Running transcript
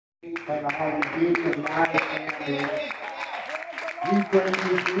And our Redeemer tonight, and we bring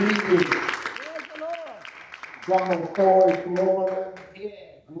you greetings from the Forest, Florida.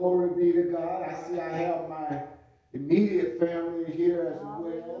 Glory be to God. I see I have my immediate family here as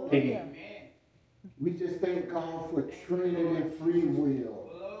well. Amen. We just thank God for Trinity and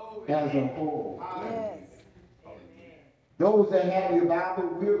Freewill as a whole. Yes. Those that have your Bible,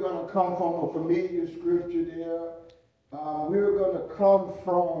 we're going to come from a familiar scripture there. We're going to come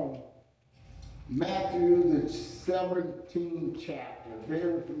from Matthew, the 17th chapter.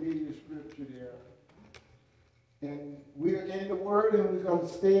 Very familiar scripture there. And we're in the Word, and we're going to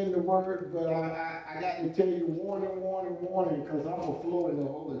stay in the Word, but I got to tell you, warning, because I'm going to flow in the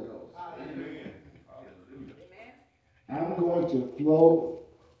Holy Ghost. Amen. I'm going to flow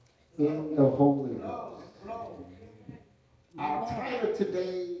in the Holy Ghost. Our title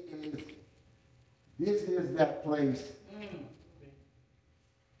today is, This is That Place.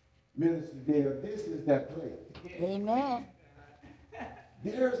 Minister Dale, this is that place. Amen.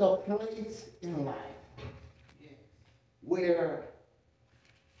 There's a place in life where,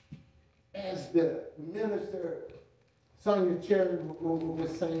 as the minister Sonia Cherry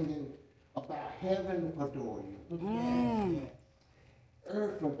was singing about heaven adore you,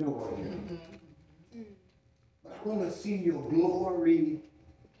 earth adore you, but I want to see your glory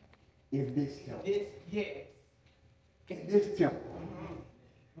in this temple. In this temple.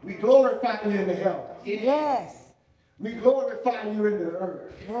 We glorify you in the heavens. Yes. We glorify you in the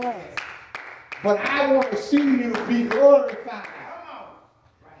earth. Yes. But I want to see you be glorified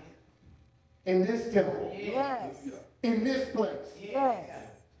in this temple. Yes. In this place. Yes.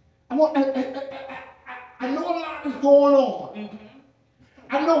 I know a lot is going on.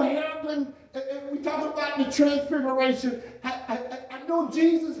 I know heaven, we talk about the transfiguration. I know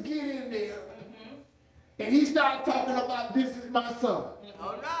Jesus get in there. And he started talking about, this is my son.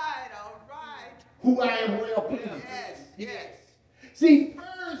 All right. Who I am well pleased. Yes. See,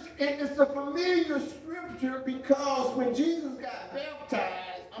 first, and it's a familiar scripture because when Jesus got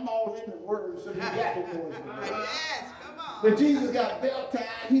baptized, I'm all in the word, so you got the words. Yes, come on. When Jesus got baptized,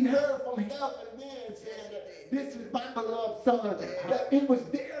 he heard from heaven then saying that this is my beloved son. But it was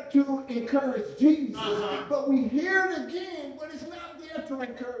there to encourage Jesus. But we hear it again, but it's not there to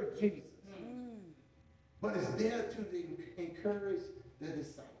encourage Jesus. But it's there to encourage the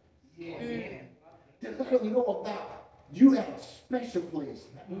disciples. To let them know about you at a special place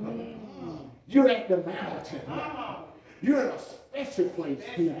now. You're at the mountain now. You're in a special place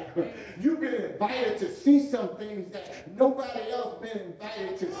here. You've been invited to see some things that nobody else been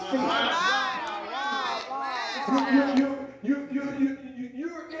invited to see.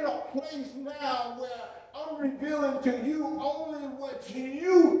 You're in a place now where I'm revealing to you only what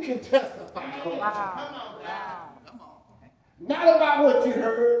you can testify of. Come on. Not about what you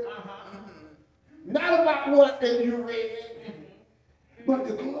heard. Not about what you read. But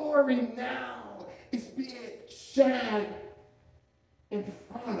the glory now is being shined in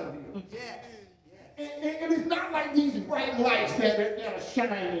front of you. And it's not like these bright lights that are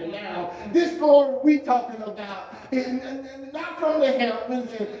shining now. This glory we talking about is not from the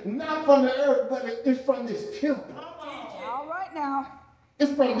heavens and not from the earth, but it's from this temple. All right now.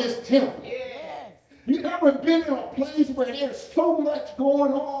 It's from this temple. You ever been in a place where there's so much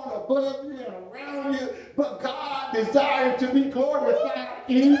going on above you and around you, but God desired to be glorified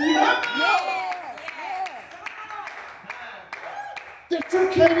in you? That you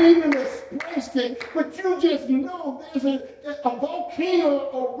can't even express it, but you just know there's a volcano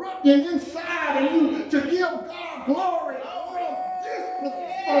erupting inside of you to give God glory from this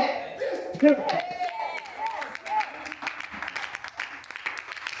place, from this temple.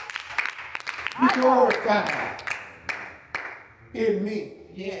 Be glorified in me.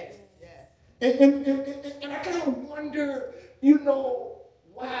 And I kind of wonder,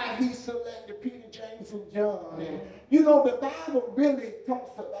 why he selected Peter, James, and John. And, the Bible really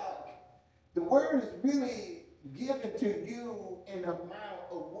talks about, the word is really given to you in the amount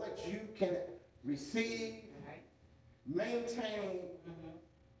of what you can receive, maintain,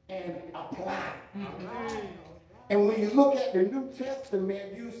 and apply. And when you look at the New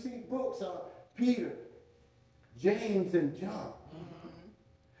Testament, you see books of Peter, James, and John.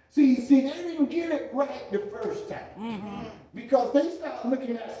 See, they didn't get it right the first time. Because they started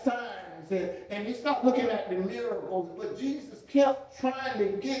looking at signs and they started looking at the miracles, but Jesus kept trying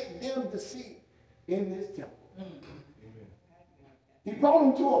to get them to see in this temple. He brought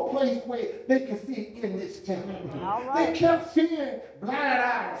them to a place where they could see in this temple. All right. They kept seeing blind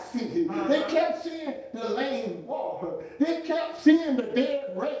eyes see. They kept seeing the lame walk. They kept seeing the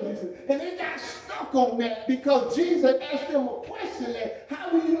dead raised. And they got stuck on that because Jesus asked them a question. That,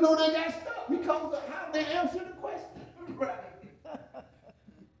 how do you know they got stuck? Because of how they answered the question. Right.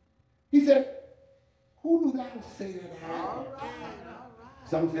 He said, who do thou say that I am? All right.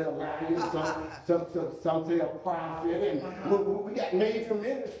 Some say a liar, some say a prophet, and we got major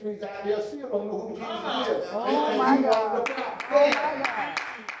ministries out there still don't know who Jesus is. Oh my God. Oh my God.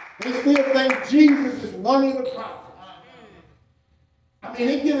 They still think Jesus is one of the prophets. I mean,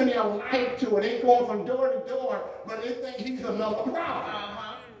 they're giving their life to it. They're going from door to door, but they think he's another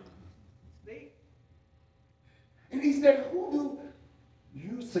prophet. And he said, who do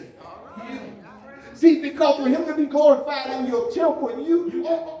you say? See, because for him to be glorified in your temple,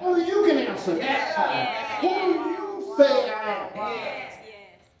 only you can answer that. Who do you say I am? Yes.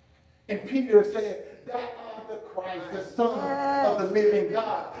 And Peter said, thou art the Christ, the Son of the living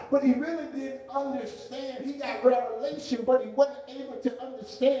God. But he really didn't understand. He got revelation, but he wasn't able to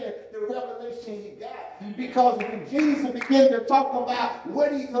understand the revelation he got. Because when Jesus began to talk about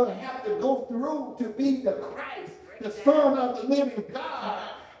what he's going to have to go through to be the Christ, the Son of the living God,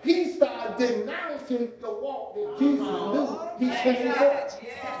 he started denouncing the walk that Jesus knew he came up.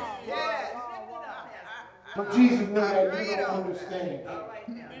 But Jesus knew that you don't understand.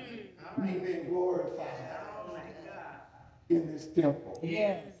 We've been glorified in this temple.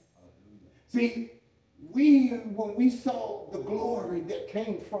 Yes. See, when we saw the glory that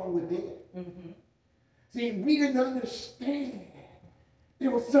came from within, see, we didn't understand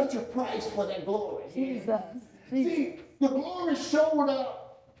there was such a price for that glory. Jesus. See, the glory showed up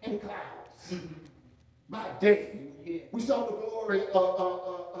in clouds. By day, we saw the glory of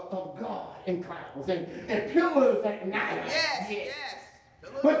God in clouds and pillars at night. Yes.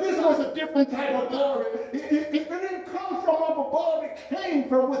 But this was a different type of glory. It didn't come from up above, it came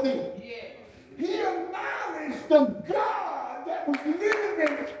from within. He acknowledged the God that was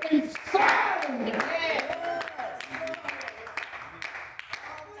living inside of him.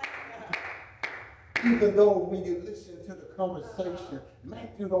 Even though when you listen to the conversation,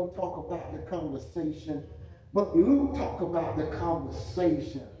 Matthew don't talk about the conversation, but Luke talk about the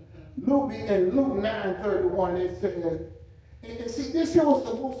conversation. Luke in Luke 9:31, it says, and see, this here was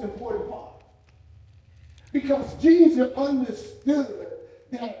the most important part. Because Jesus understood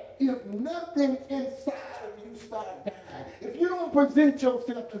that if nothing inside of you starts dying, if you don't present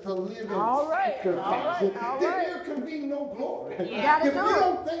yourself as a living sacrifice, then there can be no glory. If you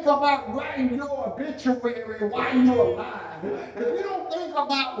don't think about writing your obituary while you're alive, if you don't think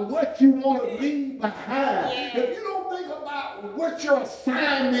about what you want to leave behind, if you don't think about what your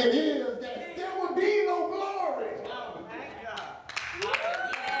assignment is, that there will be no glory.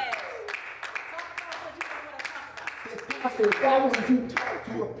 I said, why would you talk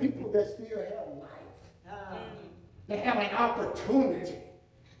to a people that still have life? They have an opportunity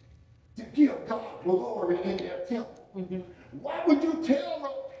to give God glory in their temple. Why would you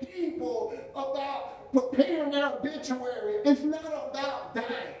tell the people about preparing their obituary? It's not about dying.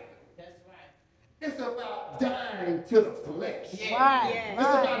 That's right. It's about dying to the flesh. Right. It's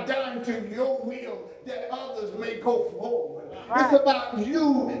about dying to your will that others may go forward. It's about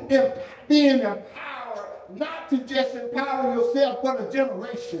you being empowered. Not to just empower yourself, but a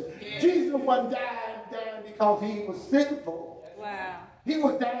generation. Jesus wasn't dying because he was sinful. Wow. He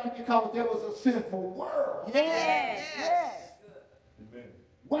was dying because there was a sinful world. Yes.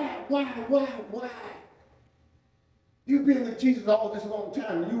 Why? You've been with Jesus all this long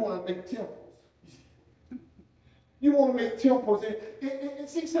time and you want to make temples. You want to make temples. And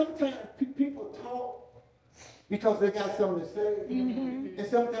see, sometimes people talk because they got something to say. And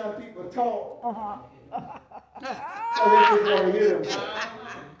sometimes people talk. So they just want to hear them.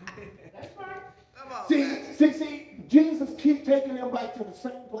 That's right. Come on. See, Jesus keep taking them back to the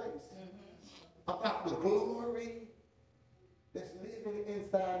same place about the glory that's living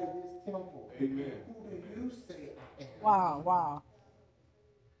inside of this temple. Amen. Who do you say I am? Wow.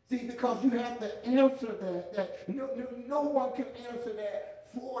 See, because you have to answer that no one can answer that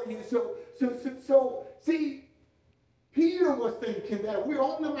for you. So see, Peter was thinking that we're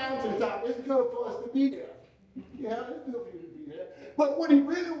on the mountaintop. It's good for us to be there. Yeah, it's good for you to be there. But what he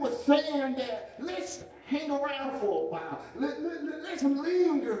really was saying that let's hang around for a while. Let's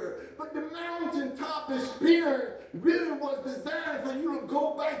linger. But the mountaintop, the spirit, really was designed for you to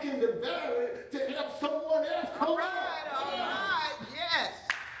go back in the valley to help someone else come All right, yes.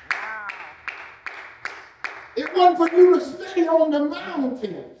 Wow. It wasn't for you to stay on the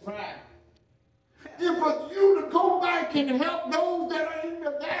mountain. Right. It's for you to go back can help those that are in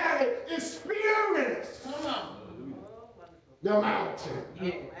the valley experience the mountain.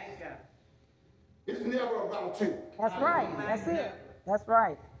 Yeah. It's never about you. That's right. That's it. That's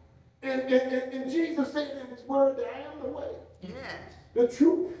right. And Jesus said in his word that I am the way, Yes. the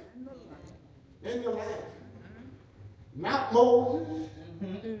truth, and the life. Not Moses,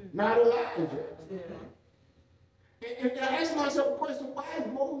 not Elijah. And I ask myself a question, why is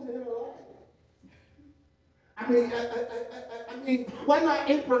Moses and Elijah? I mean, why not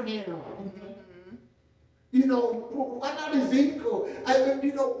Abraham? You know, why not Ezekiel?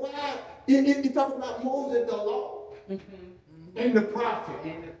 You know, why? It talks about Moses, the law, and the prophet.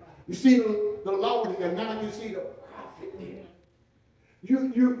 You see the law there, and now you see the prophet there.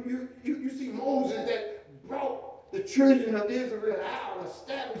 You see Moses that brought the children of Israel out,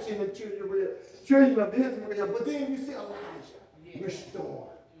 establishing the children of Israel. But then you see Elijah restored.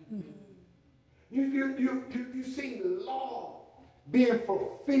 You see law being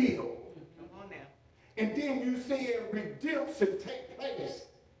fulfilled. And then you see redemption take place,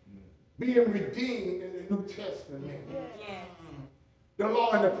 being redeemed in the New Testament. Yes. The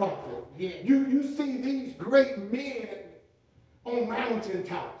law and the prophet. You see these great men on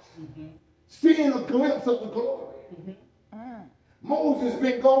mountaintops, seeing a glimpse of the glory. Moses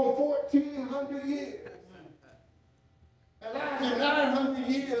been gone 1,400 years. Elijah 900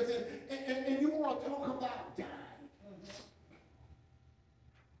 years, and you want to talk about dying.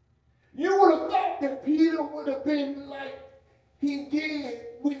 You would have thought that Peter would have been like he did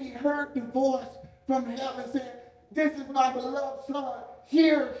when he heard the voice from heaven saying, "This is my beloved son,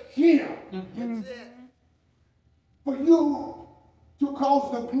 hear him." That's it. For you to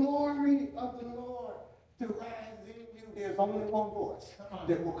cause the glory of the Lord to rise in you, there's only one voice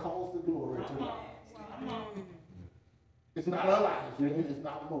that will cause the glory to rise. It's not Elijah, and it's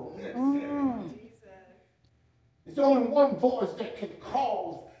not Moses. It's only one voice that can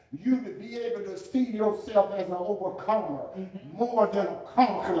cause you to be able to see yourself as an overcomer, more than a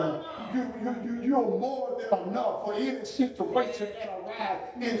conqueror. You're more than enough for any situation that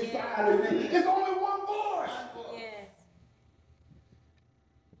arises inside of you. It's only one voice. Yes.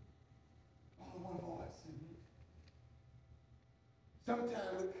 Only one voice.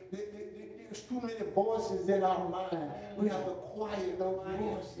 Sometimes there's too many voices in our mind. We have to quiet those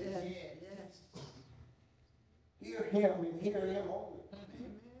voices. Hear him and hear him only.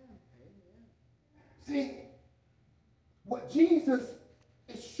 See, what Jesus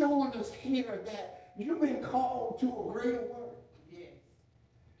is showing us here, that you've been called to a greater work.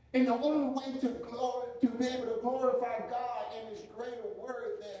 And the only way to be able to glorify God in this greater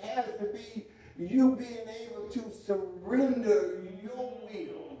work, there has to be you being able to surrender your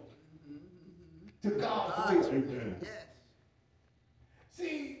will to God's will.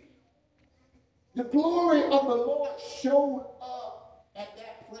 See, the glory of the Lord showed up at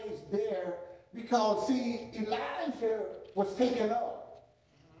that place there because, see, Elijah was taken up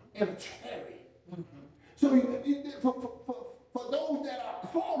in a chariot. So for those that are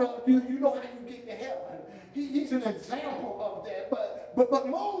caught up, you know how you get to heaven. He's an example of that. But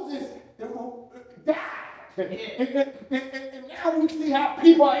Moses died. And now we see how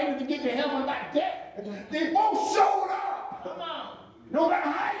people are able to get to heaven like that. They both showed up. Come on. No matter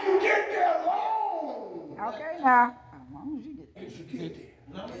how you get there alone. Okay, now. As long as you get there. As you get there.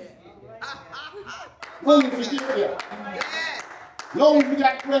 As long as you get there. As long as you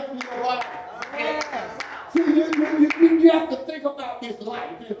got breath in your body. See, you have to think about this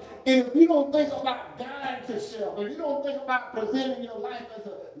life. And if you don't think about dying to self, if you don't think about presenting your life as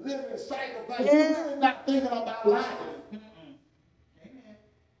a living sacrifice, you're really not thinking about life.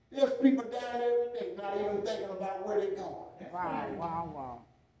 There's people dying every day, not even thinking about where they're going. Wow.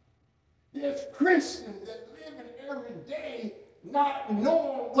 There's Christians that live in every day not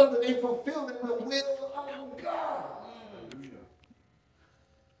knowing whether they're fulfilling the will of God.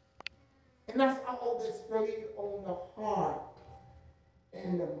 And that's all that stayed on the heart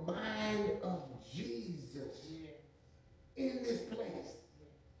and the mind of Jesus in this place.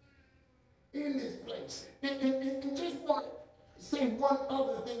 In this place. And just want to say one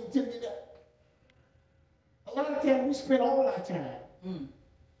other thing to you, that a lot of times we spend all our time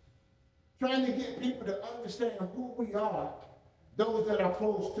trying to get people to understand who we are, those that are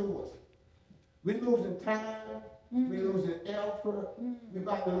close to us. We're losing time. We're losing effort. We're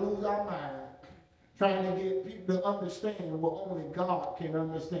about to lose our mind trying to get people to understand what only God can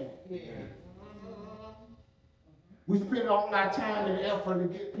understand. We spend all our time and effort to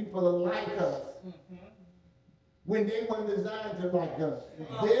get people to like us when they weren't designed to like us.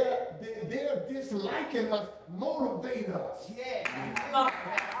 Their disliking us motivate us.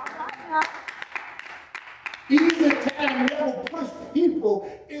 Easy time never pushed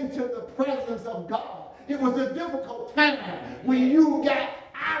people into the presence of God. It was a difficult time when you got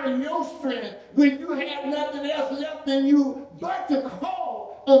out of your strength, when you had nothing else left in you but to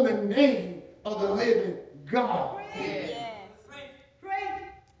call on the name of the living God. Yes.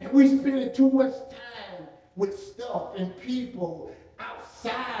 And we spend too much time with stuff and people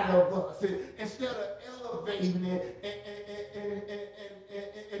outside of us instead of elevating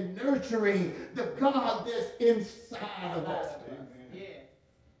and nurturing the God that's inside of us. Yes.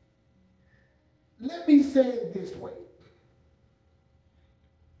 Let me say it this way.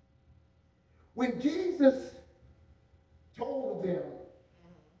 When Jesus told them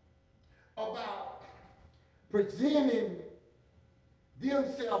about presenting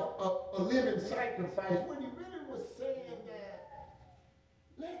themselves a living sacrifice, what he really was saying that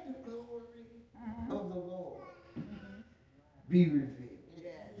let the glory of the Lord be revealed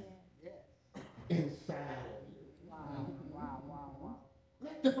inside of you. Wow.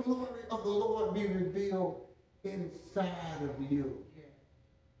 Let the glory of the Lord be revealed inside of you.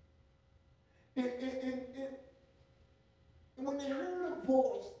 And when they heard a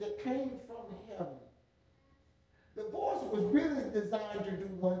voice that came from heaven, the voice was really designed to do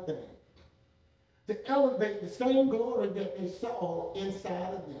one thing: to elevate the same glory that they saw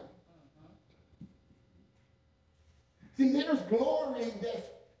inside of them. See, there's glory that's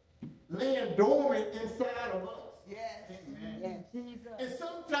laying dormant inside of us. Yes. Yes, Jesus. And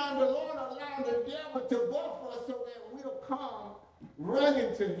sometimes the Lord allows the devil to buff us so that we'll come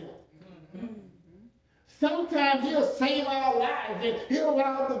running to him. Sometimes he'll save our lives and he'll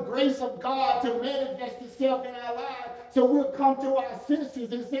allow the grace of God to manifest itself in our lives so we'll come to our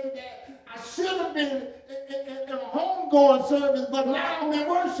senses and say that I should have been in a homegoing service, but now I'm in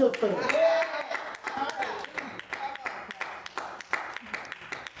worship service.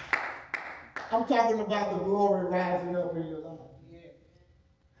 I'm talking about the glory rising up in your life.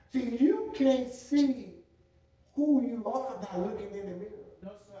 See, you can't see who you are by looking in the mirror.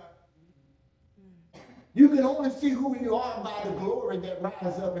 No, sir. You can only see who you are by the glory that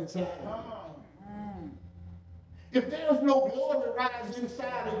rises up inside of you. If there's no glory rising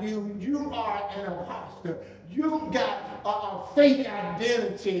inside of you, you are an imposter. You've got a fake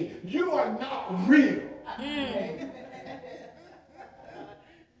identity. You are not real.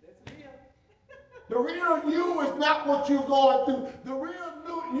 The real you is not what you're going through. The real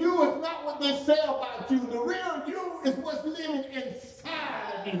you is not what they say about you. The real you is what's living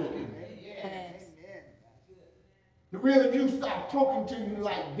inside of you. Yes. The real you start talking to you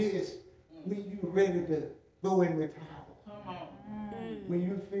like this when you're ready to go in the towel. When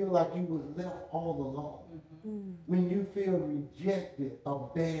you feel like you was left all alone. When you feel rejected,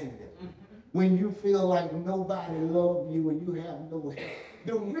 abandoned. When you feel like nobody loves you and you have no help.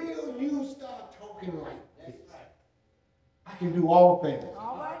 The real you start talking like this. I can do all things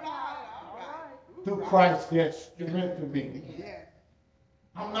All right. through Christ that strengthens me.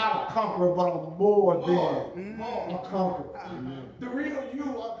 I'm not a conqueror, but I'm more than a conqueror. The real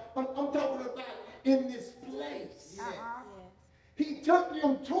you, I'm talking about in this place. He took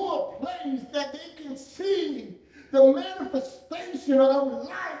them to a place that they can see the manifestation of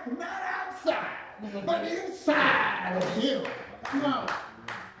life, not outside, but inside of him. Come on.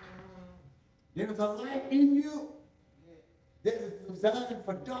 There's a light in you that is designed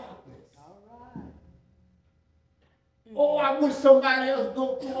for darkness. Oh, I wish somebody else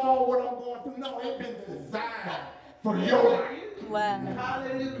go through all what I'm going through. No, it's been designed for your life. Wow.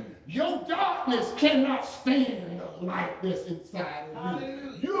 Hallelujah. Your darkness cannot stand the light that's inside of you.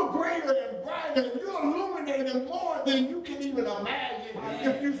 Hallelujah. You're greater and brighter. You're illuminated more than you can even imagine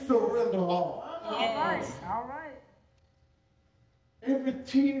if you surrender all. Yes. All right. Every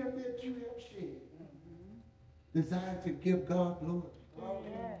tear that you have shed, designed to give God glory.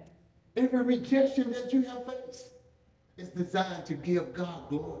 Yes. Every rejection that you have faced is designed to give God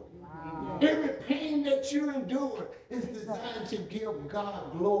glory. Wow. Every pain that you endure is designed to give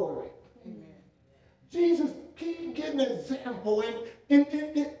God glory. Jesus keep getting an example, and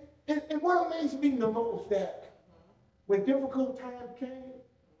what amazed me the most that when difficult times came,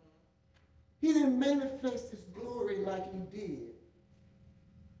 he didn't manifest his glory like he did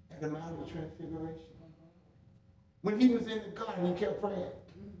at the Mount of Transfiguration. When he was in the garden, he kept praying.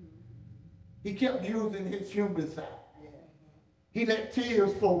 He kept using his human side. He let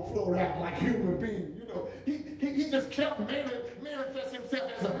tears flow out like human beings. You know, he just kept manifesting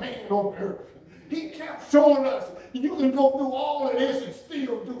himself as a man on earth. He kept showing us you can go through all of this and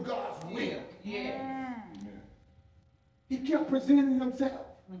still do God's will. Yeah. He kept presenting himself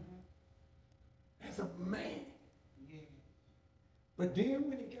as a man. But then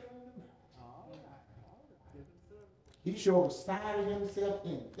when he got on the mountain, He showed a side of himself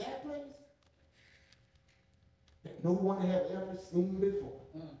in that place that no one had ever seen before.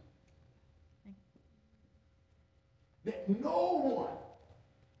 That no one.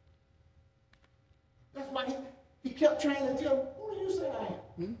 That's why he kept trying to tell him, who do you say I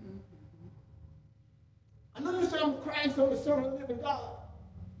am? I know you say I'm Christ, I'm the Son of the living God,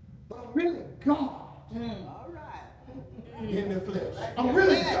 but I'm really God All right. in the flesh. I'm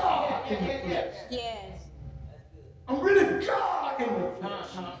really God in the flesh. Yes. I'm really God in the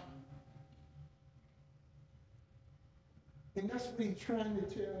flesh. And that's what he's trying to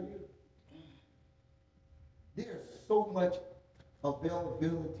tell you. There's so much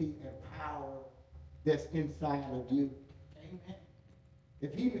availability and power that's inside of you. Amen.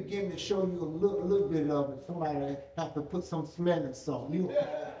 If he begin to show you a little bit of it, somebody have to put some smelling salt.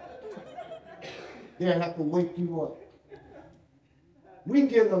 They'll have to wake you up. We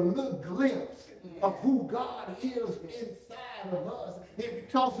get a little glimpse of who God is inside of us. And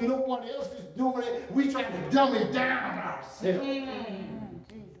because no one else is doing it, we try to dumb it down ourselves.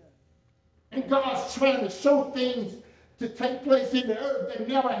 And God's trying to show things to take place in the earth that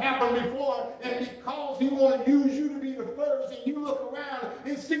never happened before. And because he want to use you to be the first, and you look around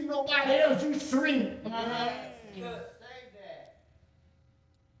and see nobody else, you shrink. Good. Say that.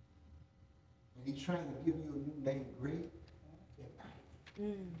 And he's trying to give you a new name, great and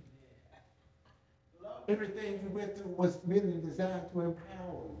mighty. Everything you went through was really designed to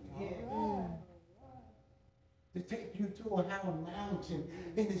empower you. To take you to a high mountain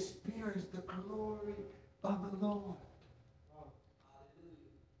and experience the glory of the Lord.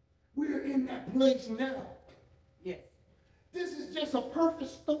 We're in that place now. Yes. This is just a perfect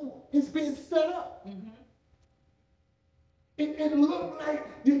storm. It's been set up. It looked like,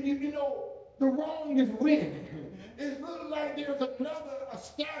 you know, the wrong is winning. It looked like there's another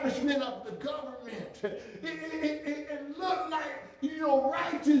establishment of the government. It looked like, you know,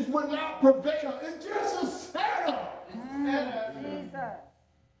 righteous would not prevail. It's just a setup. Jesus.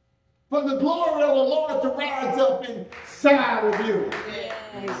 For the glory of the Lord to rise up inside of you.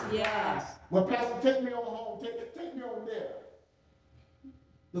 Yes, yes. Well, Pastor, take me on home. Take me on there.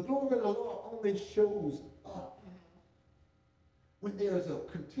 The glory of the Lord only shows up when there's a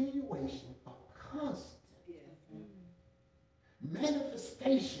continuation, a constant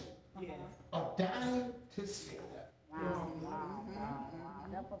manifestation of dying to self. Wow.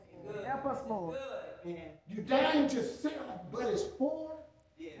 Help us, Lord. You're dying to self, but it's for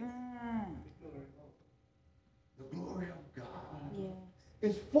the glory of God. Yes.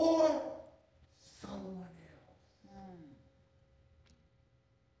 It's for someone else.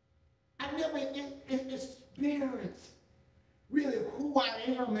 I never experienced really who I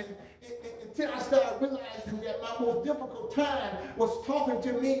am until I started realizing that my most difficult time was talking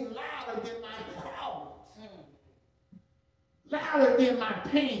to me louder than my problems. Louder than my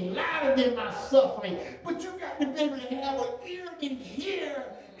pain, louder than my suffering. But you got to be able to have an ear to hear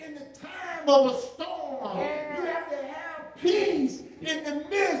in the time of a storm. Yes. You have to have peace in the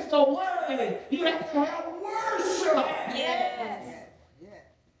midst of worry. You have to have worship Yes.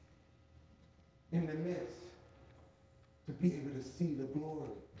 in the midst to be able to see the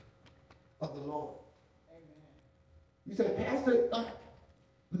glory of the Lord. Amen. You say, Pastor,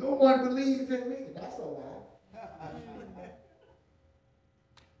 no one believes in me. That's a lie.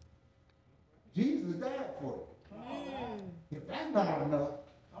 Jesus died for you. If that's not enough,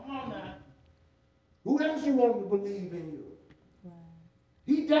 Come on now. who else you want to believe in you?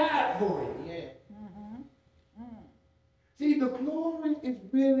 He died for you. Yeah. See, the glory is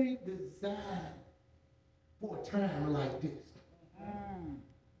really designed for a time like this.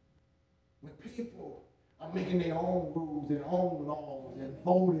 When people are making their own rules and own laws and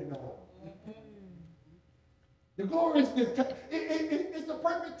voting on them. The glory is it's the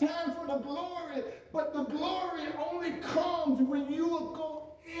perfect time for the glory, but the glory only comes when you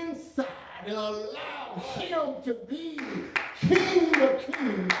go inside and allow him to be King of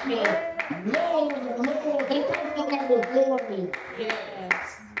Kings, Lord of Lords. They talk about the glory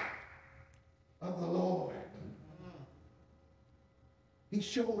of the Lord. He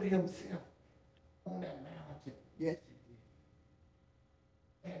showed himself on that mountain. Yes.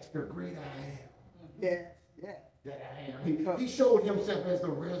 As the great I am. Yes. Yes. That I am. He showed himself as the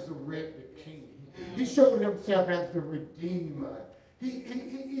resurrected King. He showed himself as the Redeemer.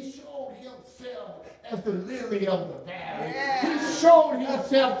 He showed himself as the lily of the valley. Yeah. He showed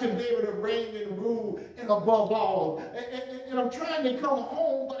himself to be able to reign and rule and above all. And I'm trying to come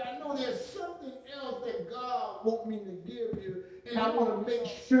home, but I know there's something else that God wants me to give you, and I want to make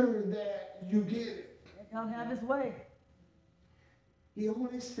sure that you get it. Let God have his way. He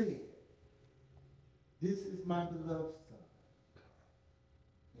only said, This is my beloved son.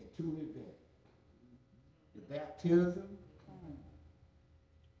 In two events. The baptism.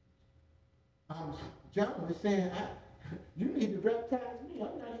 John was saying, you need to baptize me.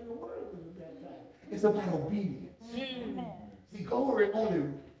 I'm not even worthy to be baptized. It's about obedience. See, glory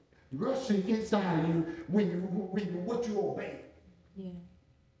only rushes inside of you when what you obey. Yeah.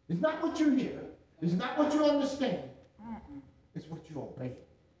 It's not what you hear. It's not what you understand. It's what you obey.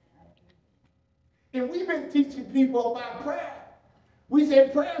 And we've been teaching people about prayer. We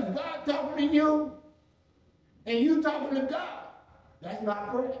said prayer is God talking to you and you talking to God. That's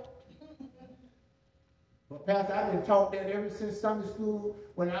not prayer. But Pastor, I've been taught that ever since Sunday school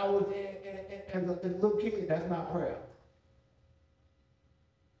when I was as a little kid. That's not prayer.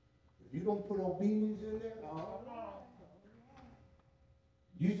 If you don't put obedience in there,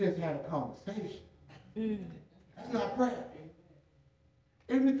 you just had a conversation. That's not prayer.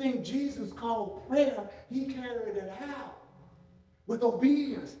 Everything Jesus called prayer, he carried it out with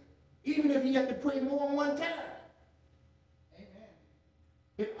obedience, even if he had to pray more than one time.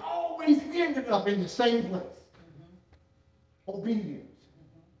 It always ended up in the same place. Obedience.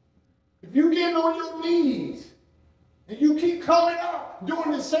 If you get on your knees and you keep coming up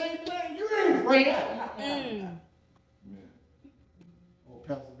doing the same thing, you ain't praying. Oh,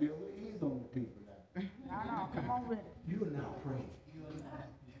 Pastor Bill, ease on the people now. No, come on with it. You are not praying.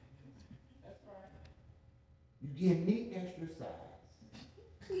 You get neat exercise,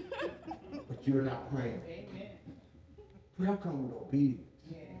 but you're not praying. Prayer comes with obedience.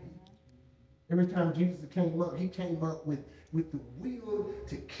 Every time Jesus came up, he came up with the will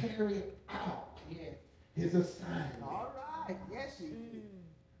to carry out his assignment. All right. Yes, he did.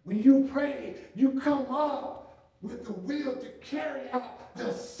 When you pray, you come up with the will to carry out the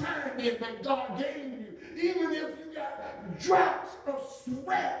assignment that God gave you. Even if you got drops of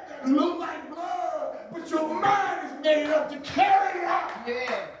sweat that look like blood, but your mind is made up to carry it out.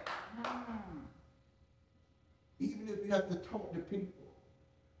 Yeah. Even if you have to talk to people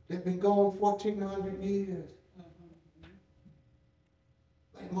that've been gone 1,400 years.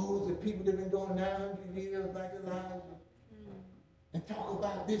 Like Moses, people that have been gone 900 years, like Elijah. And talk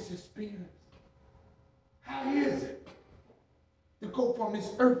about this experience. How is it to go from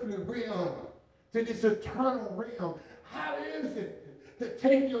this earthly realm to this eternal realm? How is it to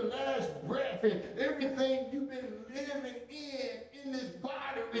take your last breath and everything you've been living in this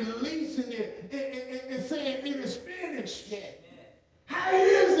body, releasing it and saying it is finished? How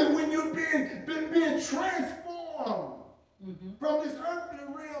is it when you've been transformed from this earthly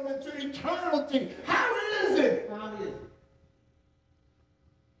realm into eternity? How is it? How is it?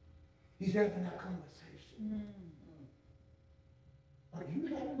 He's having that conversation. Are you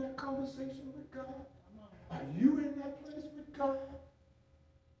having that conversation with God? Are you in that place with God?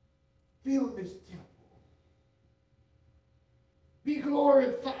 Fill this temple. Be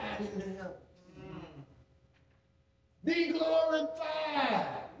glorified in the heavens. Be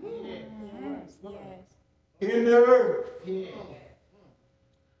glorified in the earth.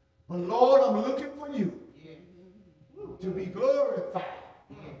 But Lord, I'm looking for you to be glorified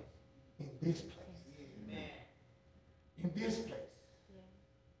in this place. In this place.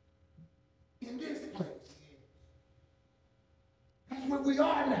 In this place. That's where we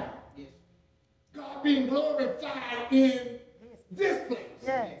are now. God being glorified in this place.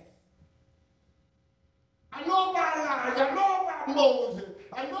 Yes. I know about Elijah, I know about Moses,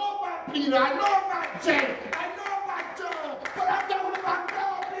 I know about Peter, I know about James, I know about John, but I'm talking about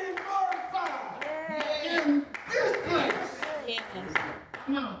God being glorified in this place.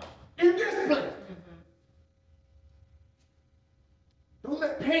 In this place. Don't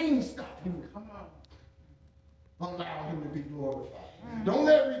let pain stop you. Come on. Allow him to be glorified. Don't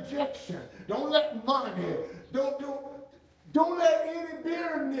let rejection, don't let money, don't let any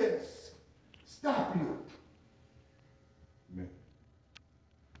bitterness stop you. Amen.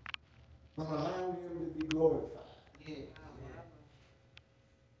 But allow him to be glorified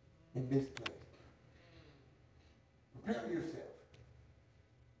in this place. Prepare yourself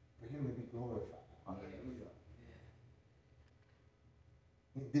for him to be glorified. Hallelujah.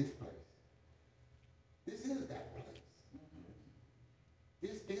 In this place. This is that place.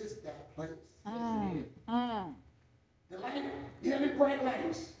 This is that place. The light, yeah, the bright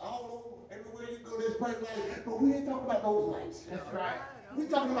lights all over. Everywhere you go, there's bright lights. But we ain't talking about those lights. That's right. We're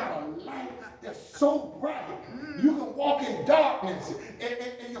talking about a light that's so bright. You can walk in darkness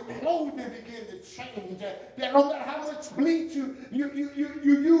and your clothing begin to change. That no matter how much bleach you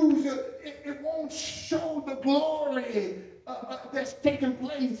use, it won't show the glory that's taking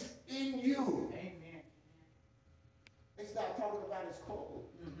place in you. Amen. They start talking about his clothes.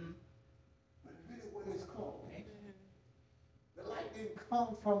 But really when it's cold. The light didn't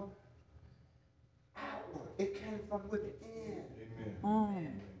come from outward. It came from within.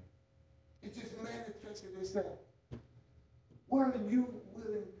 Mm. It just manifested itself. What are you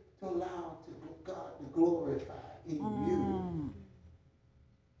willing to allow God to glorify in you?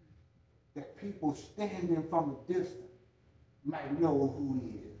 That people standing from a distance might know who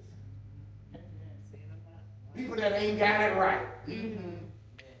he is. People that ain't got it right.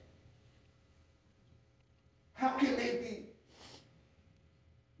 How can they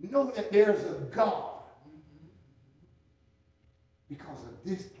know that there's a God because of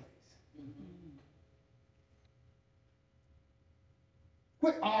this place?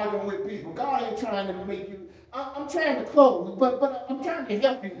 Quit arguing with people. God ain't trying to make you. I'm trying to close, but I'm trying to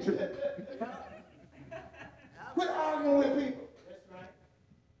help you too. Quit arguing with people. That's right.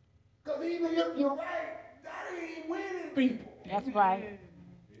 Because even if you're right, that ain't winning people. That's right. Amen.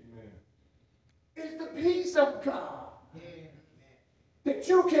 It's the peace of God that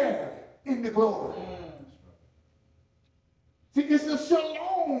you carry in the glory. See, it's a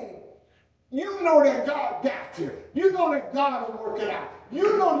shalom. You know that God got you. You know that God will work it out.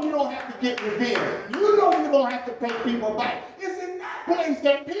 You know you don't have to get revenge. You know you don't have to pay people back. It's in that place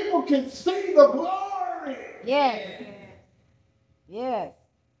that people can see the glory. Yes. Yes.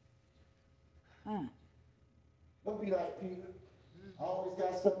 Don't be like Peter. I always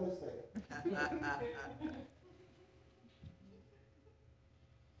got something to say.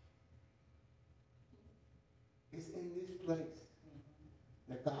 It's in this place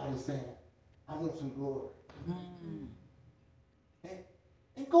that God is saying, I want some glory.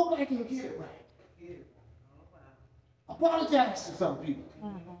 And go back and get it right. Apologize to some people.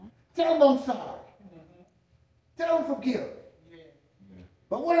 Tell them I'm sorry. Tell them forgive.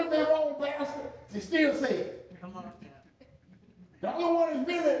 But what if they're wrong, Pastor? They still say it. The only one that's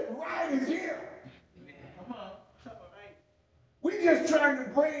really right is him. We just trying to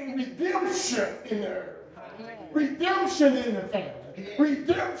bring redemption in the earth. Redemption in the family.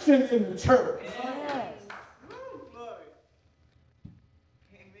 Redemption in the church.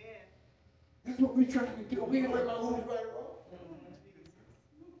 That's what we're trying to do. We ain't let my homies right or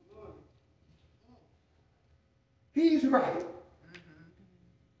wrong. He's right.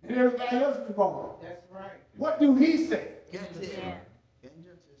 And everybody else is wrong. That's right. What do he say? Vengeance is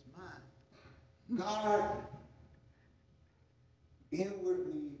mine. God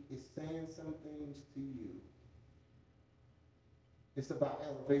inwardly is saying some things to you. It's about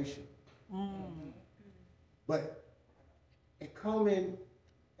elevation. But it coming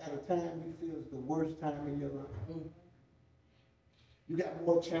at a time you feel is the worst time in your life. You got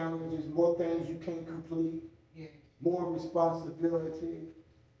more challenges, more things you can't complete, more responsibility.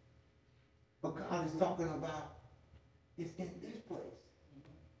 But God is talking about, it's in this place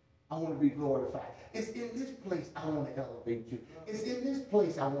I want to be glorified. It's in this place I want to elevate you. It's in this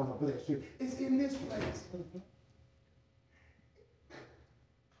place I want to bless you. It's in this place.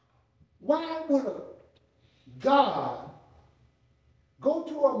 Why would a God go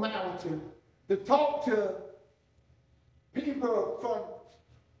to a mountain to talk to people from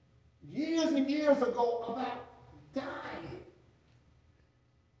years and years ago about dying?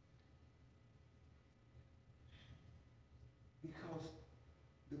 Because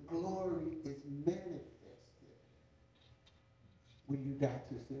the glory is manifested when you die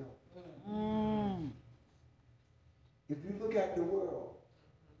to self. If you look at the world,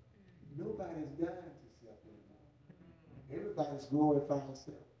 nobody's dying to self anymore. Everybody's glorifying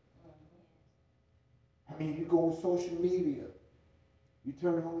self. I mean, you go on social media, you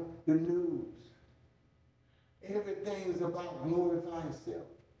turn on the news, everything is about glorifying self.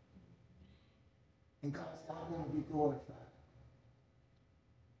 And God said, I want to be glorified.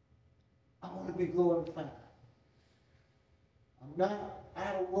 I want to be glorified. I'm not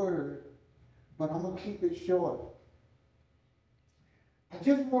out of word, but I'm going to keep it short. I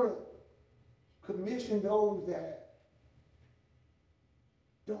just want to commission those that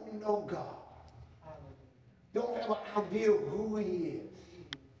don't know God, don't have an idea of who he is,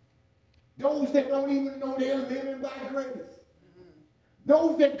 those that don't even know they're living by grace,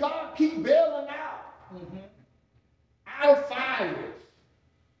 those that God keep bailing out of fires,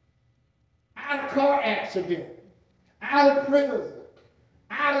 out of car accident, out of prison,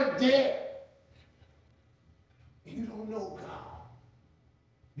 out of debt. You don't know God.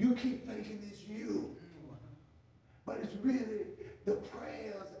 You keep thinking it's you. But it's really the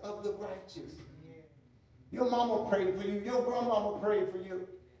prayers of the righteous. Your mama prayed for you. Your grandmama prayed for you.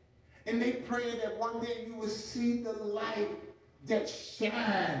 And they prayed that one day you will see the light that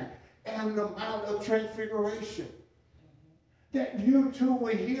shine and the Mount of Transfiguration. that you too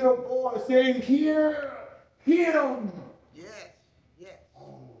will hear a voice saying, hear him. Yes. Yes.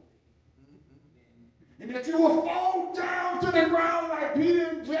 And that you will fall down to the ground like Peter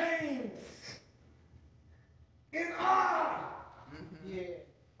and James in awe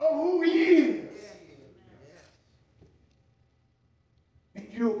of who he is. And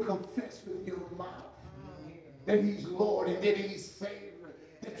you'll confess with your mouth that he's Lord and that he's Savior.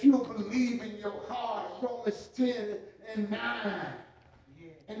 That you'll believe in your heart, Romans 10:9.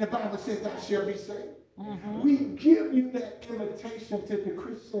 And the Bible says, thou shalt be saved. We give you that invitation to the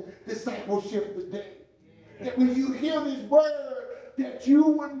Christian discipleship today. That when you hear this word, that you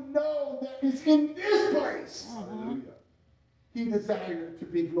would know that it's in this place. He desired to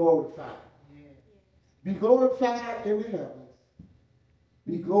be glorified. Be glorified in the heavens.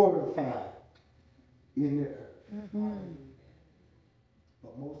 Be glorified in the earth.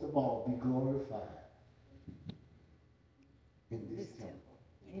 But most of all, be glorified in this temple.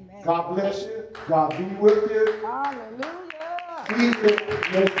 Amen. God bless you. God be with you. Hallelujah. Be with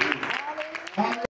you. Hallelujah.